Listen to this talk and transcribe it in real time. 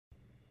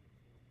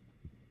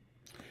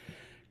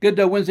Good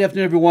Wednesday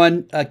afternoon,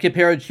 everyone. Kip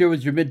Harrods here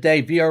with your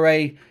midday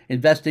VRA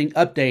investing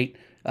update.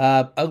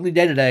 Ugly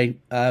day today.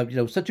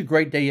 Such a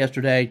great day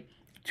yesterday.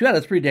 2 out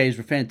of 3 days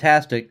were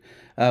fantastic.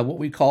 What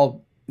we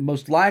call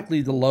most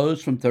likely the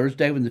lows from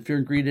Thursday when the Fear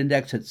and Greed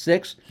Index hit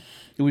 6.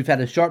 And we've had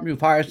a sharp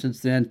move higher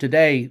since then.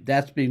 Today,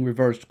 that's being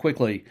reversed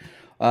quickly.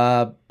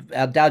 Dow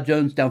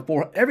Jones down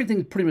 4.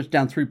 Everything's pretty much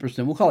down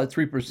 3%. We'll call it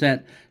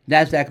 3%.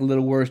 NASDAQ a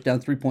little worse,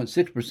 down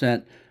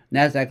 3.6%.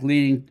 NASDAQ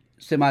leading,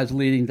 semis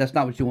leading. That's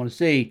not what you want to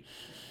see.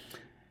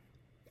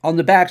 On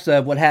the backs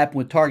of what happened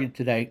with Target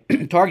today,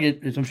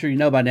 Target, as I'm sure you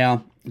know by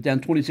now, down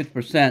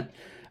 26%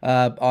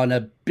 on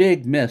a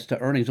big miss to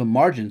earnings on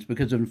margins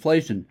because of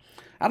inflation.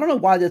 I don't know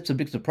why that's a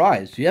big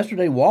surprise.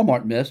 Yesterday,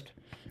 Walmart missed.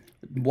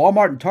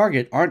 Walmart and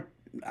Target aren't.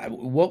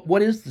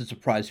 What is the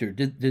surprise here?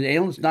 Did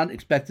analysts not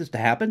expect this to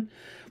happen?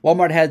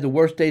 Walmart had the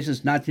worst day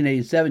since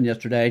 1987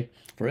 yesterday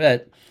for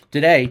it.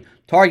 Today,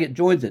 Target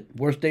joins it.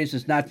 Worst day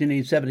since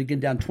 1987, again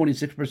down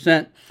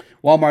 26%.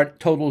 Walmart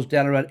totals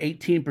down around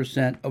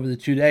 18% over the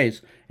 2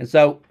 days. And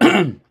so,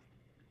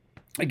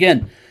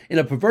 again, in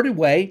a perverted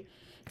way,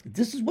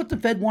 this is what the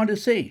Fed wanted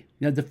to see.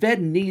 The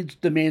Fed needs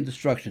demand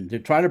destruction. They're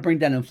trying to bring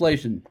down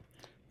inflation.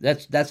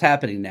 That's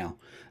happening now.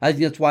 I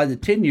think that's why the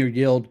 10-year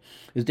yield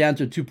is down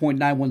to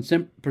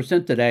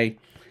 2.91% today.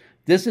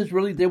 This is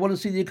really, they want to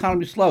see the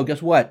economy slow.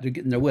 Guess what? They're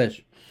getting their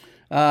wish.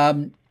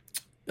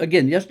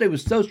 Again, yesterday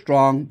was so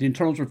strong. The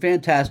internals were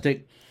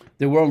fantastic.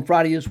 They were on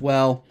Friday as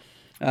well.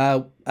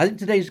 I think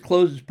today's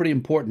close is pretty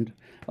important.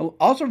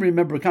 Also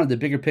remember kind of the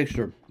bigger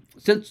picture.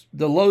 Since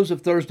the lows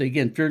of Thursday,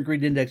 again, Fear and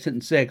Greed Index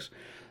hitting 6,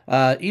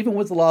 even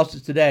with the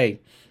losses today,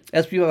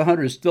 S&P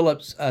 500 is still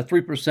up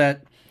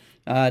 3%,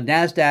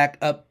 NASDAQ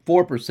up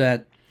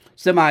 4%,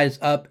 semis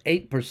up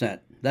 8%.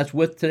 That's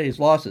with today's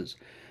losses.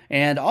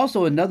 And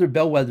also another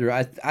bellwether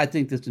I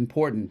think that's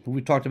important,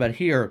 we talked about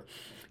here,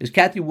 is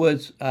Cathie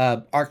Wood's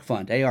ARK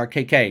Fund,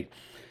 ARKK.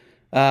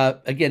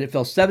 Again, it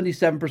fell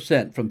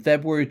 77% from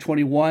February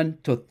 21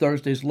 to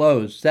Thursday's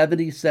lows,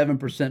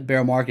 77%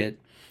 bear market.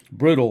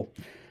 Brutal.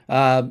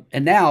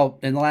 And now,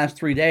 in the last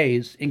 3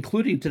 days,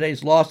 including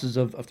today's losses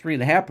of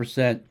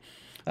 3.5%,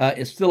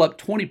 it's still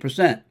up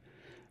 20%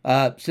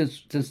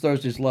 since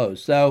Thursday's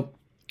lows. So,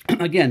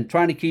 again,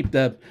 trying to keep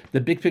the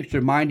big picture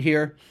in mind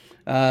here.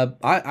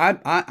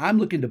 I'm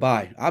looking to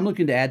buy. I'm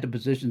looking to add to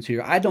positions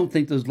here. I don't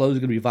think those lows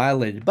are going to be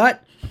violated.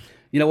 But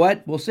you know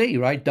what? We'll see,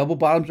 right? Double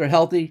bottoms are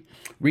healthy.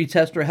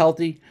 Retests are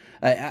healthy.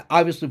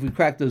 Obviously, if we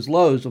crack those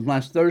lows of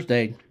last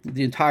Thursday,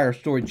 the entire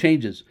story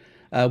changes.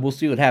 We'll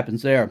see what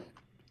happens there.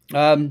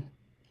 Something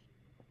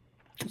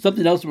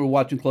else that we're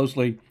watching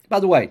closely.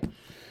 By the way,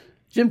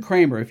 Jim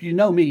Cramer, if you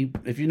know me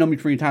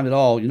for any time at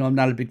all, you know I'm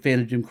not a big fan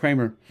of Jim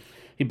Cramer.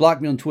 He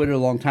blocked me on Twitter a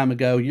long time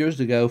ago, years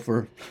ago,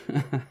 for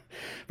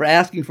for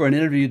asking for an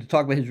interview to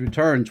talk about his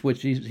returns,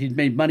 which he's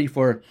made money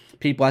for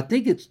people. I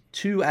think it's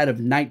 2 out of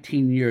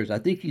 19 years. I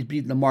think he's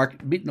beaten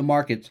the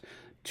markets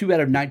 2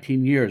 out of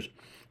 19 years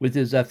with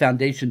his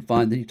foundation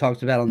fund that he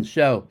talks about on the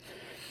show.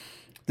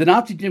 The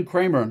Nazi Jim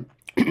Cramer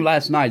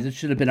last night, this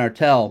should have been our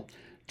tell,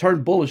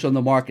 turned bullish on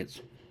the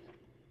markets.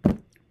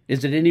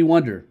 Is it any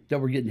wonder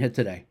that we're getting hit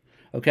today?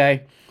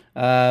 Okay?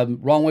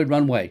 Wrong way,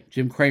 runway.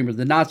 Jim Cramer,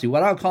 the Nazi. Why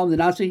do I call him the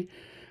Nazi?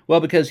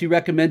 Well, because he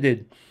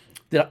recommended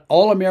that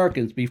all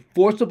Americans be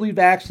forcibly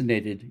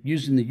vaccinated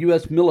using the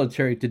U.S.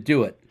 military to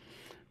do it.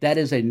 That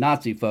is a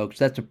Nazi, folks.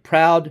 That's a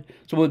proud.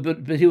 So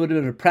he would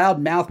have been a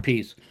proud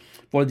mouthpiece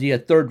for the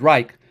Third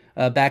Reich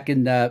back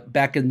in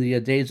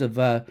the days of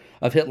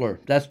Hitler.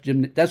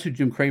 That's who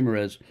Jim Cramer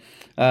is.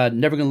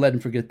 Never going to let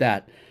him forget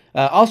that.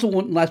 Also,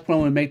 one last point I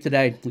want to make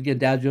today. Again,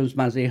 Dow Jones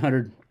minus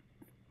 800.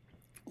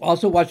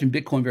 Also watching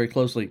Bitcoin very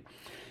closely.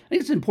 I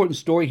think it's an important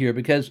story here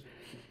because,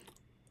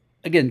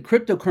 again,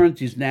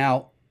 cryptocurrencies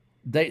now,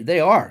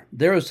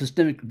 they're a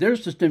systemic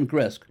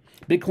risk.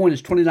 Bitcoin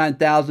is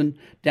 $29,000,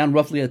 down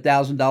roughly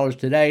 $1,000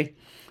 today.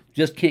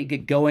 Just can't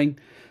get going.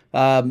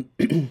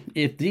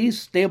 If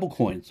these stable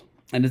coins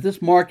and if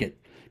this market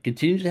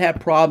continues to have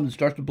problems and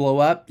starts to blow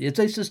up, it's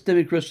a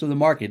systemic risk to the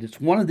market.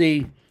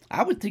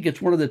 I would think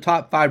it's one of the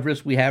top 5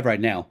 risks we have right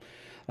now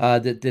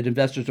that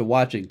investors are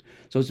watching.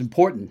 So it's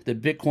important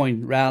that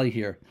Bitcoin rally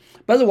here.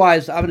 But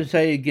otherwise, I'm going to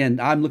say again,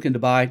 I'm looking to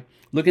buy,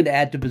 looking to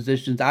add to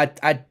positions.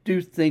 I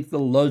do think the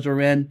lows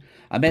are in.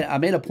 I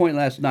made a point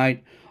last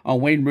night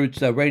on Wayne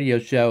Root's radio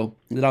show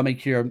that I'll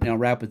make here and I'll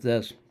wrap with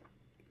this.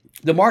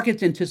 The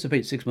markets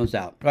anticipate 6 months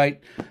out,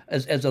 right?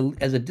 As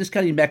a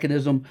discounting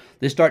mechanism,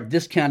 they start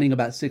discounting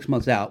about 6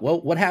 months out. Well,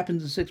 what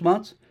happens in 6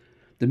 months?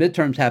 The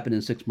midterms happen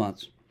in 6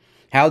 months.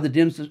 How are the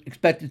Dems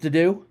expected to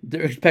do?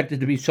 They're expected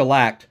to be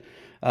shellacked.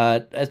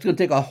 It's going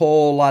to take a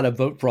whole lot of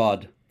vote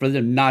fraud for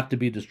them not to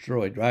be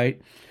destroyed,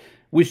 right?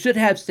 We should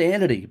have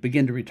sanity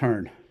begin to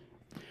return.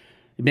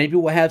 Maybe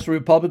we'll have some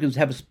Republicans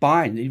have a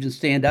spine, even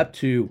stand up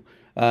to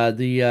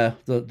the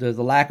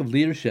lack of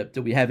leadership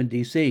that we have in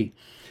D.C.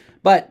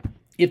 But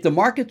if the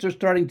markets are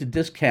starting to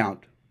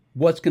discount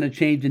what's going to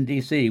change in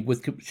D.C.,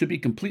 should be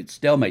complete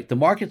stalemate. The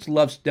markets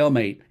love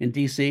stalemate in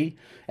D.C.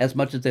 as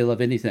much as they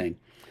love anything.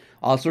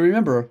 Also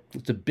remember,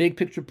 it's a big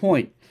picture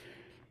point.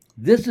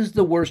 This is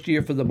the worst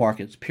year for the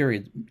markets,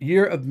 period.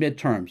 Year of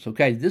midterms,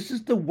 okay? This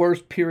is the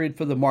worst period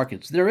for the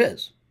markets there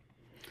is.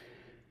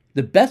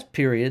 The best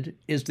period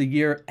is the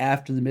year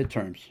after the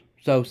midterms.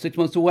 So 6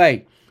 months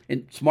away.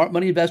 And smart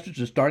money investors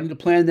are starting to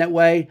plan that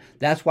way.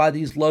 That's why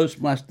these lows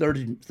from last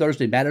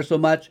Thursday matter so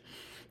much.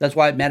 That's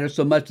why it matters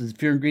so much that the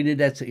Fear and Greed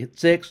Index hit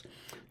 6,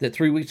 that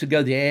 3 weeks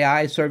ago the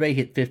AI survey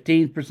hit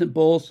 15%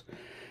 bulls.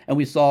 And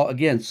we saw,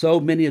 again, so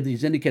many of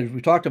these indicators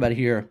we talked about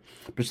here,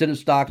 percentage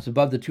stocks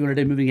above the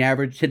 200-day moving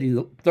average, hitting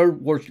the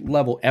third worst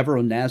level ever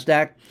on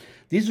NASDAQ.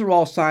 These are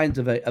all signs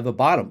of a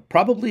bottom,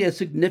 probably a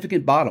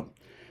significant bottom.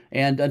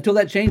 And until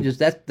that changes,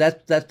 that's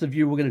the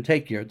view we're going to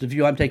take here. It's the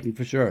view I'm taking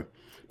for sure.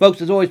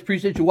 Folks, as always,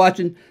 appreciate you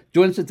watching.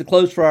 Join us at the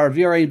close for our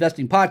VRA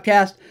Investing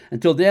Podcast.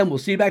 Until then, we'll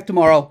see you back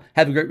tomorrow.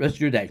 Have a great rest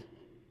of your day.